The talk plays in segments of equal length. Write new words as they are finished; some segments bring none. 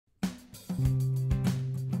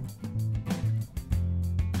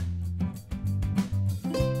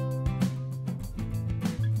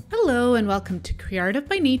Hello and welcome to CreArtive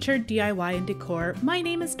by Nature DIY and Decor. My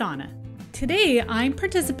name is Donna. Today I'm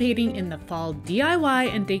participating in the Fall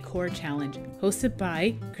DIY and Decor Challenge hosted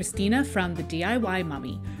by Christina from the DIY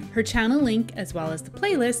Mummy. Her channel link as well as the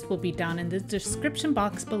playlist will be down in the description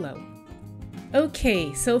box below.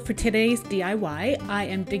 Okay, so for today's DIY, I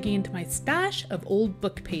am digging into my stash of old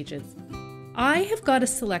book pages. I have got a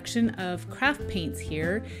selection of craft paints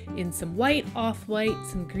here in some white, off-white,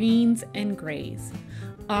 some greens, and grays.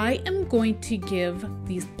 I am going to give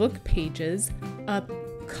these book pages a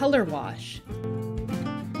color wash.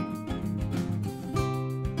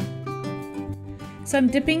 So I'm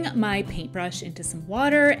dipping my paintbrush into some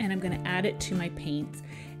water and I'm going to add it to my paints,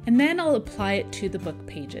 and then I'll apply it to the book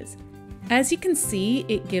pages. As you can see,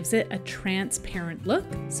 it gives it a transparent look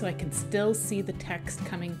so I can still see the text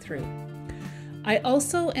coming through. I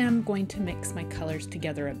also am going to mix my colors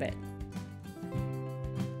together a bit.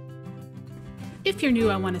 If you're new,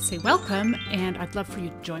 I want to say welcome, and I'd love for you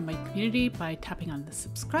to join my community by tapping on the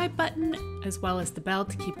subscribe button as well as the bell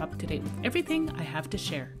to keep up to date with everything I have to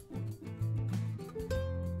share.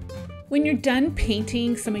 When you're done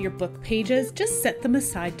painting some of your book pages, just set them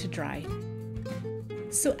aside to dry.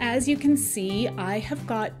 So as you can see, I have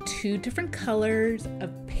got two different colors of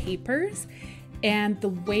papers, and the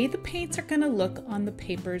way the paints are going to look on the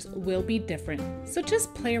papers will be different. So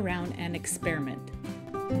just play around and experiment.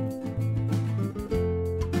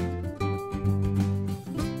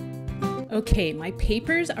 Okay, my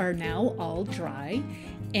papers are now all dry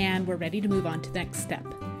and we're ready to move on to the next step.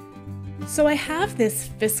 So I have this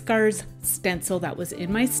Fiskars stencil that was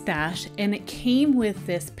in my stash, and it came with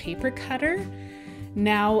this paper cutter.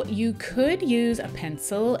 Now you could use a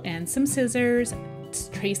pencil and some scissors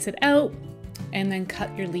to trace it out and then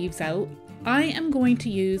cut your leaves out. I am going to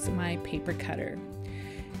use my paper cutter.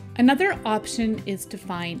 Another option is to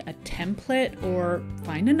find a template or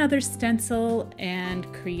find another stencil and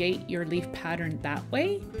create your leaf pattern that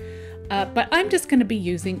way. But I'm just going to be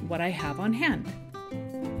using what I have on hand.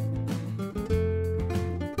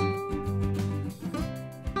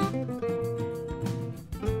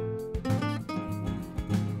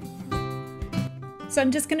 So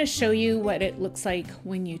I'm just going to show you what it looks like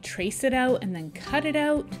when you trace it out and then cut it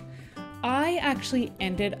out. I actually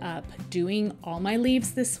ended up doing all my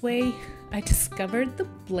leaves this way. I discovered the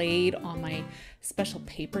blade on my special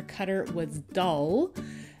paper cutter was dull,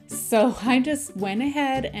 so I just went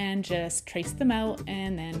ahead and just traced them out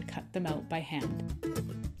and then cut them out by hand.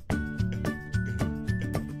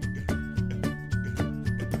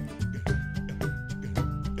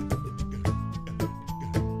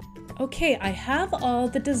 Okay, I have all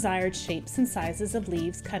the desired shapes and sizes of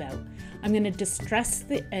leaves cut out. I'm going to distress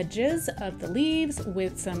the edges of the leaves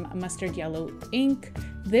with some mustard yellow ink.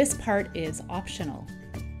 This part is optional.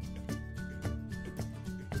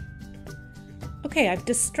 Okay, I've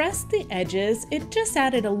distressed the edges. It just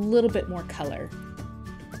added a little bit more color.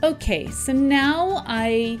 Okay, so now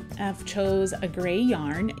I have chose a gray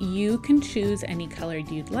yarn. You can choose any color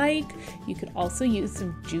you'd like. You could also use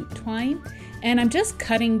some jute twine, and I'm just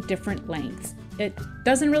cutting different lengths. It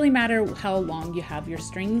doesn't really matter how long you have your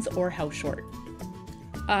strings or how short.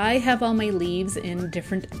 I have all my leaves in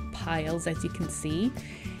different piles, as you can see,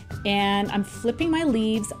 and I'm flipping my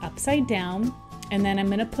leaves upside down, and then I'm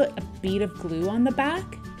going to put a bead of glue on the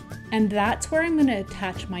back, and that's where I'm going to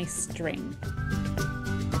attach my string.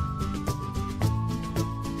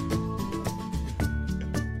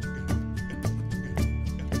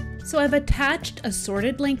 So I've attached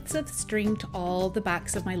assorted lengths of string to all the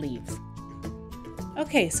backs of my leaves.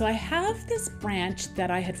 Okay, so I have this branch that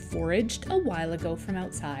I had foraged a while ago from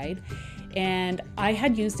outside, and I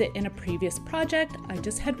had used it in a previous project. I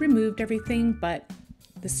just had removed everything but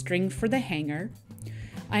the string for the hanger.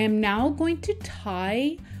 I am now going to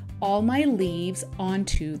tie all my leaves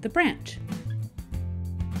onto the branch.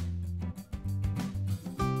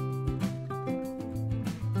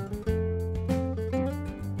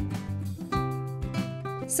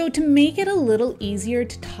 So to make it a little easier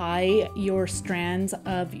to tie your strands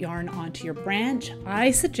of yarn onto your branch, I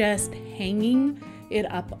suggest hanging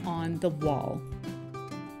it up on the wall.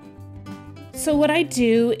 So what I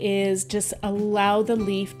do is just allow the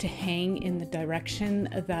leaf to hang in the direction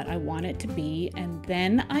that I want it to be, and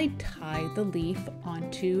then I tie the leaf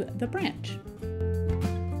onto the branch.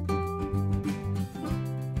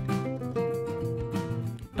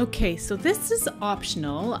 Okay, so this is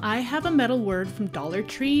optional. I have a metal word from Dollar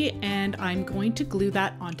Tree and I'm going to glue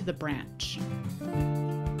that onto the branch.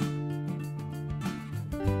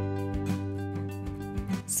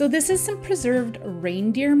 So this is some preserved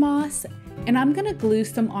reindeer moss, and And I'm gonna glue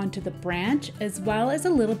some onto the branch as well as a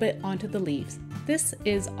little bit onto the leaves. This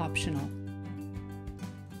is optional.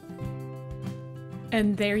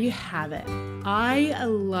 And there you have it. I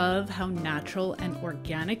love how natural and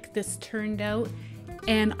organic this turned out.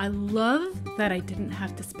 And I love that I didn't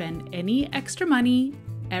have to spend any extra money.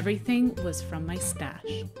 Everything was from my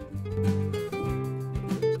stash.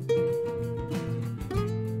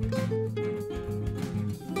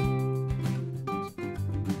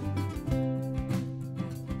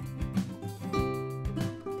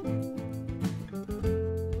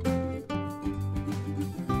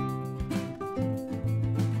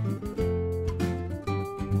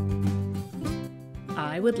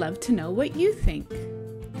 I would love to know what you think.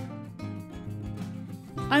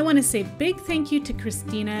 I want to say big thank you to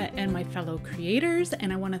Christina and my fellow creators,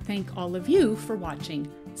 and I want to thank all of you for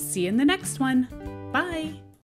watching. See you in the next one. Bye!